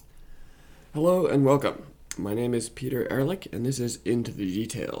Hello and welcome. My name is Peter Ehrlich, and this is Into the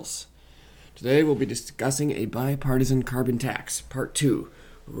Details. Today we'll be discussing a bipartisan carbon tax, Part 2,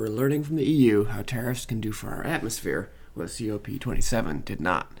 where we're learning from the EU how tariffs can do for our atmosphere what COP27 did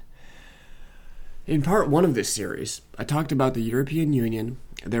not. In Part 1 of this series, I talked about the European Union,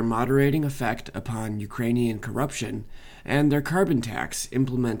 their moderating effect upon Ukrainian corruption, and their carbon tax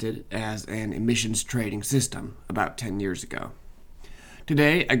implemented as an emissions trading system about 10 years ago.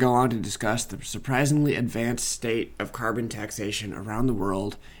 Today, I go on to discuss the surprisingly advanced state of carbon taxation around the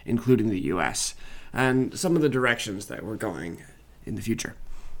world, including the US, and some of the directions that we're going in the future.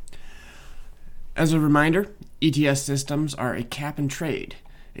 As a reminder, ETS systems are a cap and trade,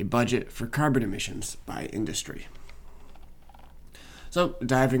 a budget for carbon emissions by industry. So,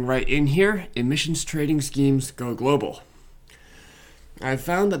 diving right in here, emissions trading schemes go global. I've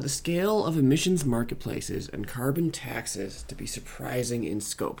found that the scale of emissions marketplaces and carbon taxes to be surprising in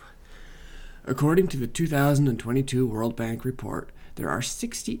scope. According to the 2022 World Bank report, there are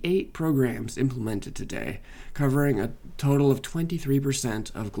 68 programs implemented today, covering a total of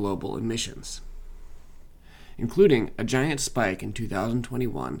 23% of global emissions, including a giant spike in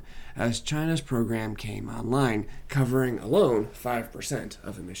 2021 as China's program came online, covering alone 5%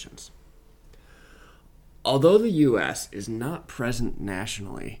 of emissions. Although the U.S. is not present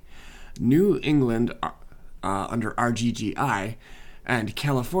nationally, New England under RGGI and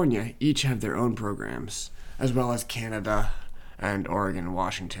California each have their own programs, as well as Canada and Oregon and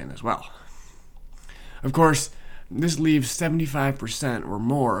Washington as well. Of course, this leaves 75% or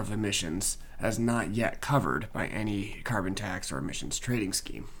more of emissions as not yet covered by any carbon tax or emissions trading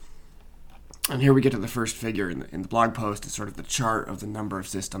scheme. And here we get to the first figure in the blog post. It's sort of the chart of the number of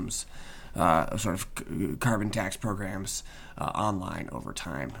systems carbon tax programs online over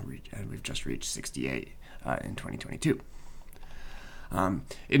time, and we've just reached 68 in 2022.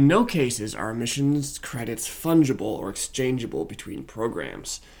 In no cases are emissions credits fungible or exchangeable between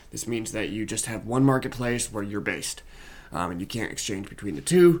programs. This means that you just have one marketplace where you're based, and you can't exchange between the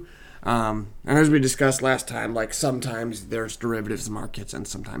two. And as we discussed last time, like sometimes there's derivatives markets and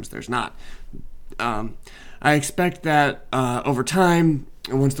sometimes there's not. I expect that over time,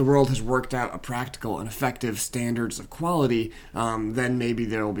 once the world has worked out a practical and effective standards of quality, then maybe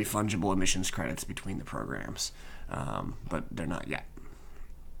there will be fungible emissions credits between the programs, but they're not yet.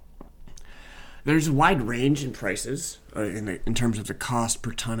 There's a wide range in prices in terms of the cost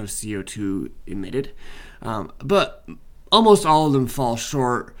per ton of CO2 emitted, but almost all of them fall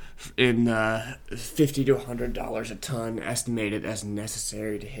short in $50 to $100 a ton estimated as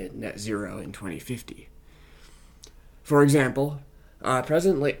necessary to hit net zero in 2050. For example,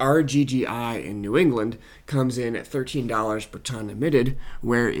 presently RGGI in New England comes in at $13 per ton emitted,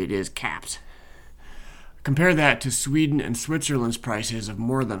 where it is capped. Compare that to Sweden and Switzerland's prices of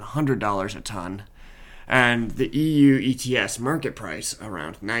more than $100 a ton, and the EU ETS market price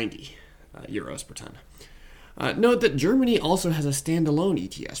around 90 euros per ton. Note that Germany also has a standalone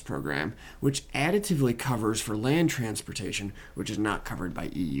ETS program, which additively covers for land transportation, which is not covered by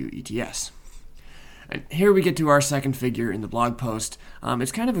EU ETS. And here we get to our second figure in the blog post.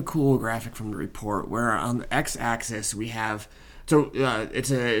 It's kind of a cool graphic from the report, where on the x-axis we have, it's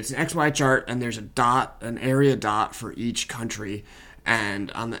an XY chart, and there's an area dot for each country,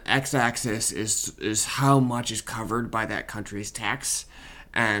 and on the x-axis is how much is covered by that country's tax,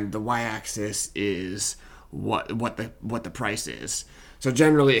 and the y-axis is what the price is. So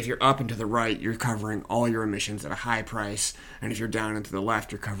generally, if you're up and to the right, you're covering all your emissions at a high price, and if you're down and to the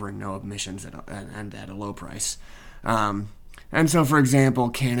left, you're covering no emissions at a low price. And so, for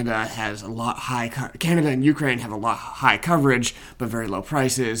example, Canada and Ukraine have a lot high coverage, but very low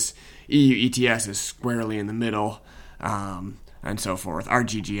prices. EU ETS is squarely in the middle, and so forth.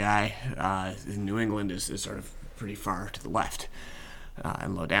 RGGI in New England is sort of pretty far to the left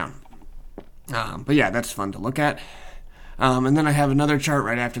and low down. But yeah, that's fun to look at. And then I have another chart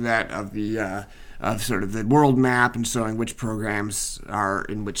right after that of the sort of the world map and showing which programs are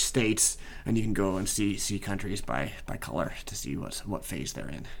in which states, and you can go and see countries by color to see what phase they're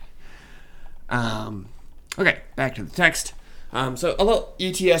in. Okay, back to the text. So although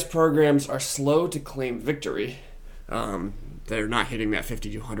ETS programs are slow to claim victory, they're not hitting that $50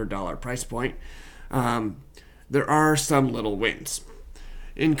 to $100 price point, there are some little wins.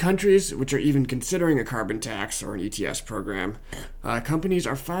 In countries which are even considering a carbon tax or an ETS program, companies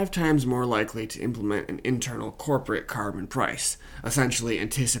are 5 times more likely to implement an internal corporate carbon price, essentially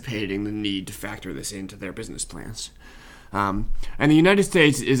anticipating the need to factor this into their business plans. And the United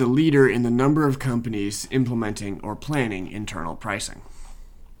States is a leader in the number of companies implementing or planning internal pricing.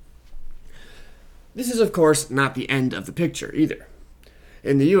 This is, of course, not the end of the picture either.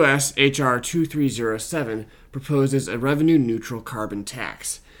 In the U.S., H.R. 2307 proposes a revenue-neutral carbon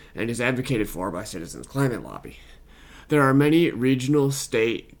tax and is advocated for by Citizens Climate Lobby. There are many regional,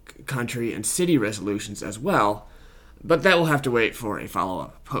 state, country, and city resolutions as well, but that will have to wait for a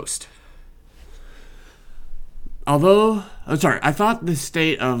follow-up post. I thought the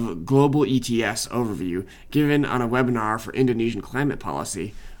state of global ETS overview given on a webinar for Indonesian climate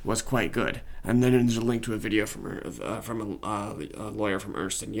policy was quite good. And then there's a link to a video from a lawyer from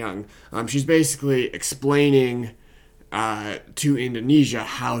Ernst & Young. She's basically explaining to Indonesia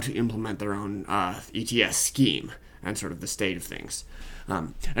how to implement their own ETS scheme and sort of the state of things.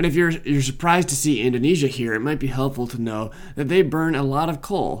 And if you're surprised to see Indonesia here, it might be helpful to know that they burn a lot of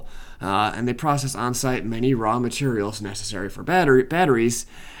coal, and they process on-site many raw materials necessary for batteries,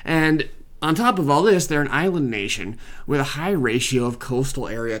 and on top of all this, they're an island nation with a high ratio of coastal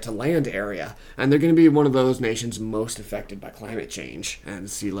area to land area, and they're going to be one of those nations most affected by climate change and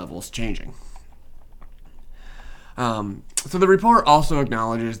sea levels changing. So the report also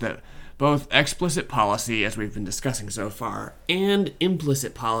acknowledges that both explicit policy, as we've been discussing so far, and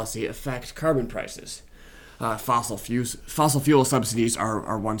implicit policy affect carbon prices. Fossil fuel subsidies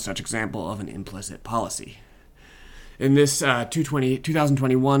are one such example of an implicit policy. In this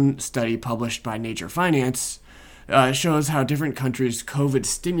 2021 study published by Nature Finance, shows how different countries' COVID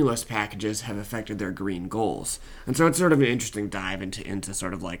stimulus packages have affected their green goals. And so it's sort of an interesting dive into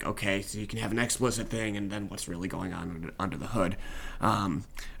sort of like, okay, so you can have an explicit thing and then what's really going on under the hood.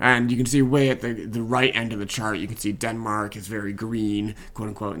 And you can see way at the right end of the chart, you can see Denmark is very green, quote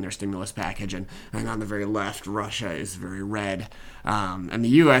unquote, in their stimulus package. And on the very left, Russia is very red. And the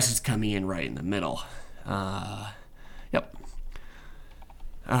U.S. is coming in right in the middle. Yep.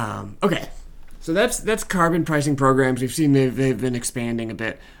 Okay. So that's carbon pricing programs. We've seen they've been expanding a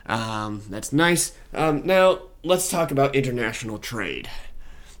bit. That's nice. Now, let's talk about international trade.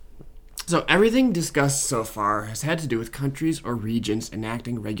 So everything discussed so far has had to do with countries or regions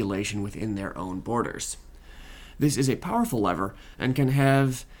enacting regulation within their own borders. This is a powerful lever and can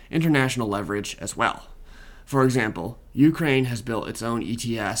have international leverage as well. For example, Ukraine has built its own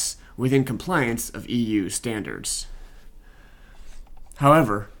ETS within compliance of EU standards.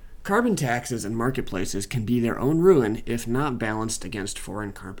 However, carbon taxes and marketplaces can be their own ruin if not balanced against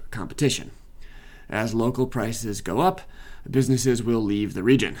foreign competition. As local prices go up, businesses will leave the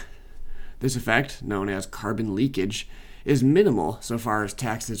region. This effect, known as carbon leakage, is minimal so far as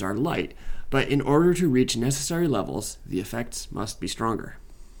taxes are light, but in order to reach necessary levels, the effects must be stronger.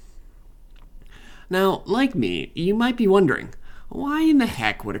 Now, like me, you might be wondering, why in the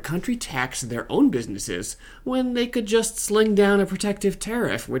heck would a country tax their own businesses when they could just sling down a protective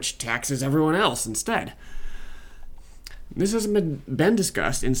tariff which taxes everyone else instead? This has been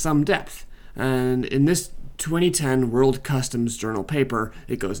discussed in some depth, and in this 2010 World Customs Journal paper,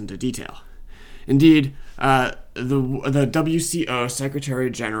 it goes into detail. Indeed, the WCO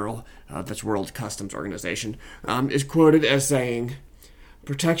Secretary General, that's World Customs Organization, is quoted as saying,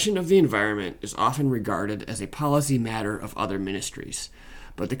 "Protection of the environment is often regarded as a policy matter of other ministries,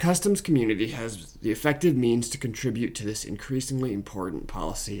 but the customs community has the effective means to contribute to this increasingly important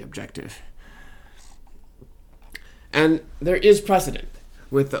policy objective." And there is precedent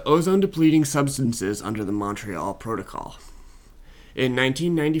with the ozone-depleting substances under the Montreal Protocol. In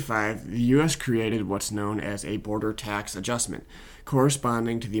 1995, the U.S. created what's known as a border tax adjustment,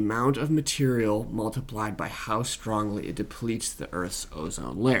 corresponding to the amount of material multiplied by how strongly it depletes the Earth's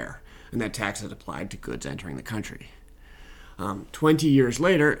ozone layer, and that tax is applied to goods entering the country. 20 years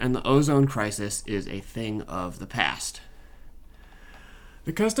later, and the ozone crisis is a thing of the past.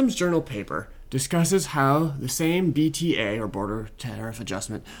 The Customs Journal paper discusses how the same BTA, or border tariff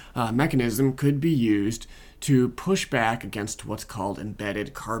adjustment, mechanism could be used to push back against what's called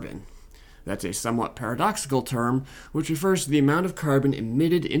embedded carbon. That's a somewhat paradoxical term, which refers to the amount of carbon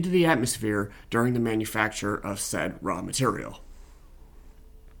emitted into the atmosphere during the manufacture of said raw material.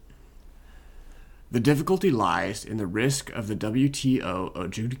 The difficulty lies in the risk of the WTO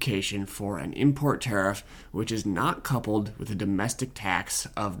adjudication for an import tariff which is not coupled with a domestic tax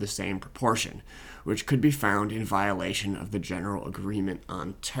of the same proportion, which could be found in violation of the General Agreement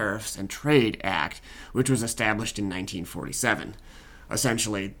on Tariffs and Trade Act, which was established in 1947.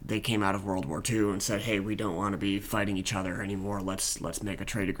 Essentially, they came out of World War II and said, hey, we don't want to be fighting each other anymore, let's make a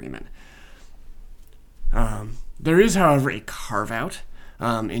trade agreement. There is, however, a carve-out.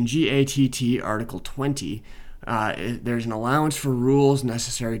 In GATT Article 20, there's an allowance for rules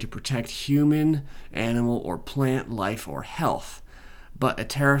necessary to protect human, animal, or plant life or health, but a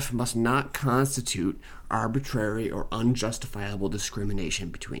tariff must not constitute arbitrary or unjustifiable discrimination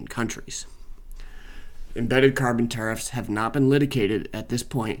between countries. Embedded carbon tariffs have not been litigated at this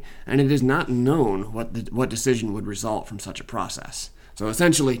point, and it is not known what decision would result from such a process. So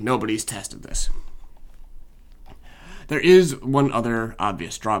essentially, nobody's tested this. There is one other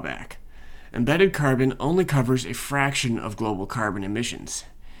obvious drawback. Embedded carbon only covers a fraction of global carbon emissions.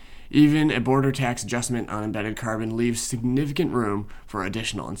 Even a border tax adjustment on embedded carbon leaves significant room for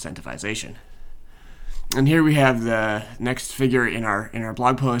additional incentivization. And here we have the next figure in our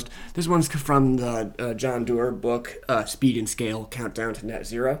blog post. This one's from the John Doerr book, Speed and Scale, Countdown to Net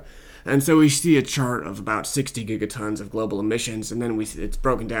Zero. And so we see a chart of about 60 gigatons of global emissions, and then it's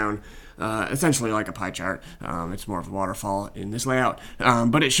broken down essentially like a pie chart. It's more of a waterfall in this layout,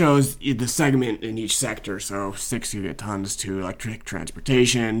 but it shows the segment in each sector. So 6 gigatons to electric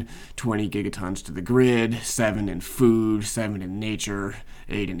transportation, 20 gigatons to the grid, 7 in food, 7 in nature,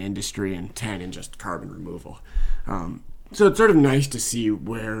 8 in industry, and 10 in just carbon removal. So it's sort of nice to see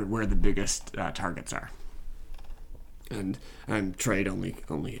where the biggest targets are. And trade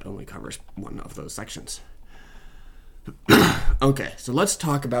only covers one of those sections. Okay, so let's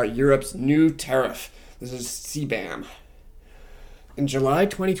talk about Europe's new tariff. This is CBAM. In July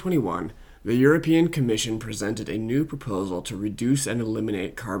 2021, the European Commission presented a new proposal to reduce and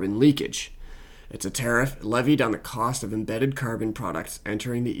eliminate carbon leakage. It's a tariff levied on the cost of embedded carbon products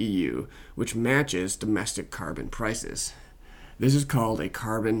entering the EU, which matches domestic carbon prices. This is called a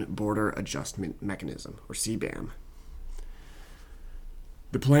Carbon Border Adjustment Mechanism, or CBAM.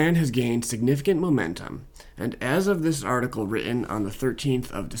 The plan has gained significant momentum, and as of this article written on the 13th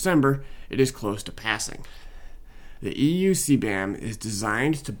of December, it is close to passing. The EU CBAM is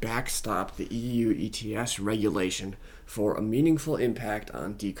designed to backstop the EU ETS regulation for a meaningful impact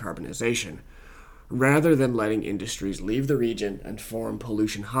on decarbonization, rather than letting industries leave the region and form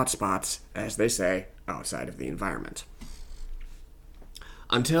pollution hotspots, as they say, outside of the environment.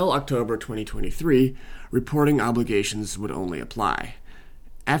 Until October 2023, reporting obligations would only apply.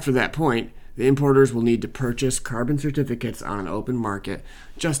 After that point, the importers will need to purchase carbon certificates on an open market,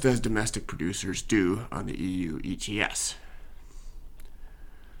 just as domestic producers do on the EU ETS.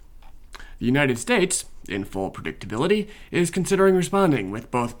 The United States, in full predictability, is considering responding with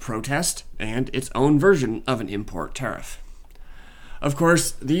both protest and its own version of an import tariff. Of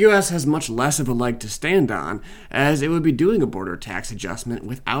course, the U.S. has much less of a leg to stand on, as it would be doing a border tax adjustment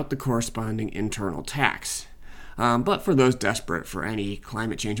without the corresponding internal tax. But for those desperate for any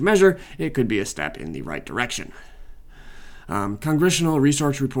climate change measure, it could be a step in the right direction. Congressional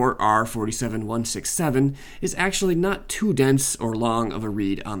Research Report R47167 is actually not too dense or long of a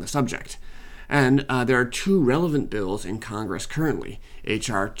read on the subject. And there are two relevant bills in Congress currently,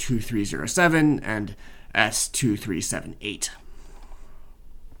 H.R. 2307 and S. 2378.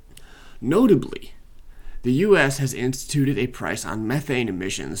 Notably, the U.S. has instituted a price on methane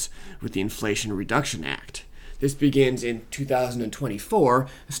emissions with the Inflation Reduction Act. This begins in 2024,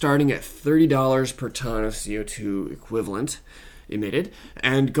 starting at $30 per ton of CO2 equivalent emitted,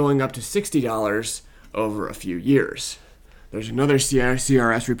 and going up to $60 over a few years. There's another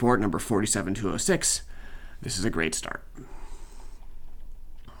CRS report, number 47206. This is a great start.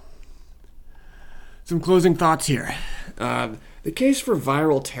 Some closing thoughts here. The case for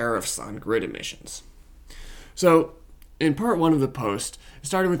viral tariffs on grid emissions. So, in part one of the post, it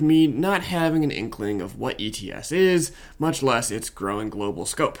started with me not having an inkling of what ETS is, much less its growing global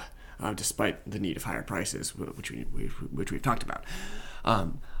scope, despite the need of higher prices, which we've talked about.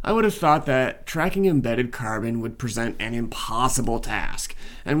 I would have thought that tracking embedded carbon would present an impossible task,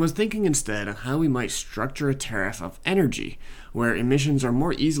 and was thinking instead on how we might structure a tariff of energy, where emissions are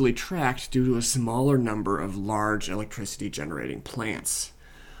more easily tracked due to a smaller number of large electricity-generating plants.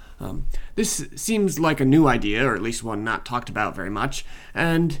 This seems like a new idea, or at least one not talked about very much,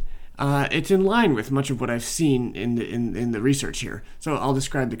 and it's in line with much of what I've seen in the research here, so I'll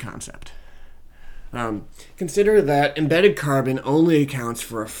describe the concept. Consider that embedded carbon only accounts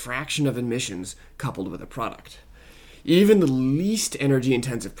for a fraction of emissions coupled with a product. Even the least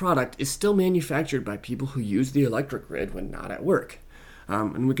energy-intensive product is still manufactured by people who use the electric grid when not at work.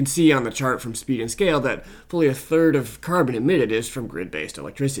 And we can see on the chart from Speed and Scale that fully a third of carbon emitted is from grid-based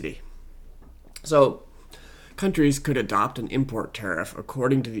electricity. So, countries could adopt an import tariff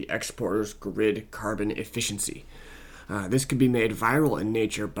according to the exporter's grid carbon efficiency. This could be made viral in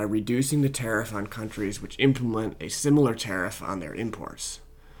nature by reducing the tariff on countries which implement a similar tariff on their imports.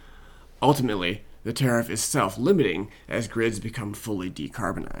 Ultimately, the tariff is self-limiting as grids become fully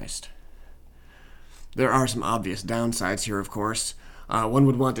decarbonized. There are some obvious downsides here, of course. One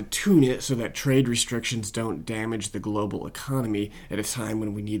would want to tune it so that trade restrictions don't damage the global economy at a time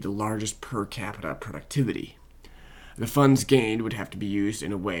when we need the largest per capita productivity. The funds gained would have to be used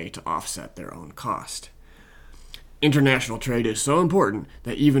in a way to offset their own cost. international trade is so important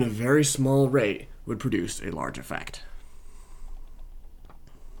that even a very small rate would produce a large effect.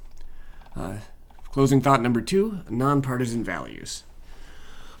 Closing thought number 2, nonpartisan values.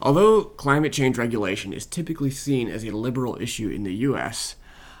 Although climate change regulation is typically seen as a liberal issue in the U.S.,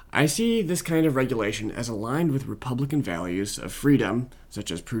 I see this kind of regulation as aligned with Republican values of freedom, such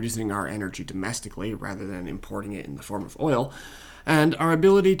as producing our energy domestically rather than importing it in the form of oil, and our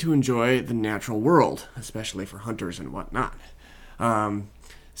ability to enjoy the natural world, especially for hunters and whatnot.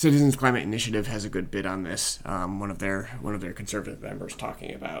 Citizens Climate Initiative has a good bit on this. One of their conservative members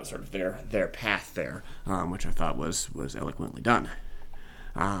talking about sort of their path there, which I thought was eloquently done.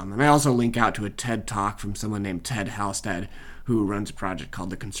 And I also link out to a TED Talk from someone named Ted Halstead, who runs a project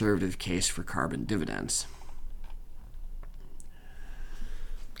called the Conservative Case for Carbon Dividends.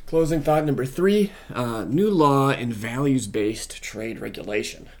 Closing thought number 3, new law in values-based trade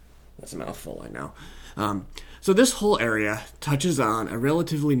regulation. That's a mouthful, I know. So this whole area touches on a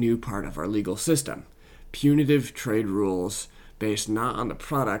relatively new part of our legal system, punitive trade rules based not on the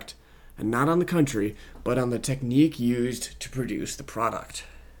product and not on the country, but on the technique used to produce the product.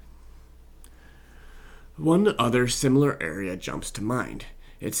 One other similar area jumps to mind.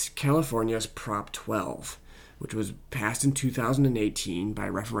 It's California's Prop 12, which was passed in 2018 by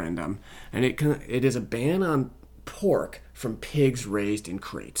referendum, and it is a ban on pork from pigs raised in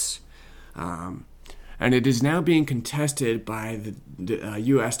crates. And it is now being contested by the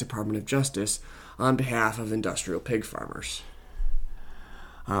U.S. Department of Justice on behalf of industrial pig farmers.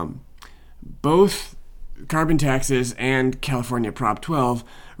 Both carbon taxes and California Prop 12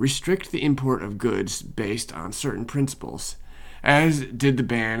 restrict the import of goods based on certain principles, as did the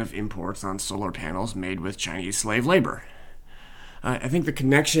ban of imports on solar panels made with Chinese slave labor. I think the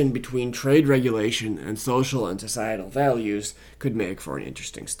connection between trade regulation and social and societal values could make for an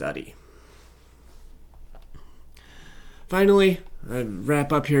interesting study. Finally, I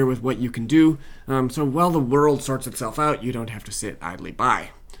wrap up here with what you can do. So while the world sorts itself out, you don't have to sit idly by.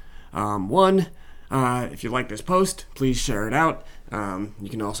 If you like this post, please share it out. You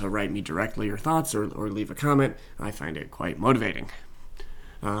can also write me directly your thoughts or leave a comment. I find it quite motivating.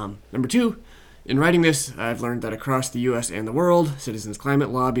 Number 2, in writing this, I've learned that across the U.S. and the world, Citizens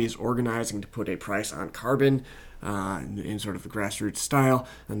Climate Lobby is organizing to put a price on carbon in sort of the grassroots style,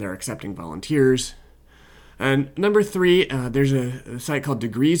 and they're accepting volunteers. And number 3, there's a site called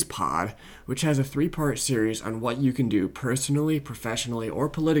Degrees Pod, which has a 3-part series on what you can do personally, professionally, or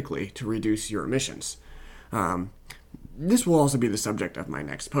politically to reduce your emissions. This will also be the subject of my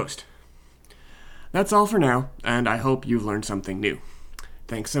next post. That's all for now, and I hope you've learned something new.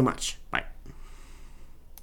 Thanks so much. Bye.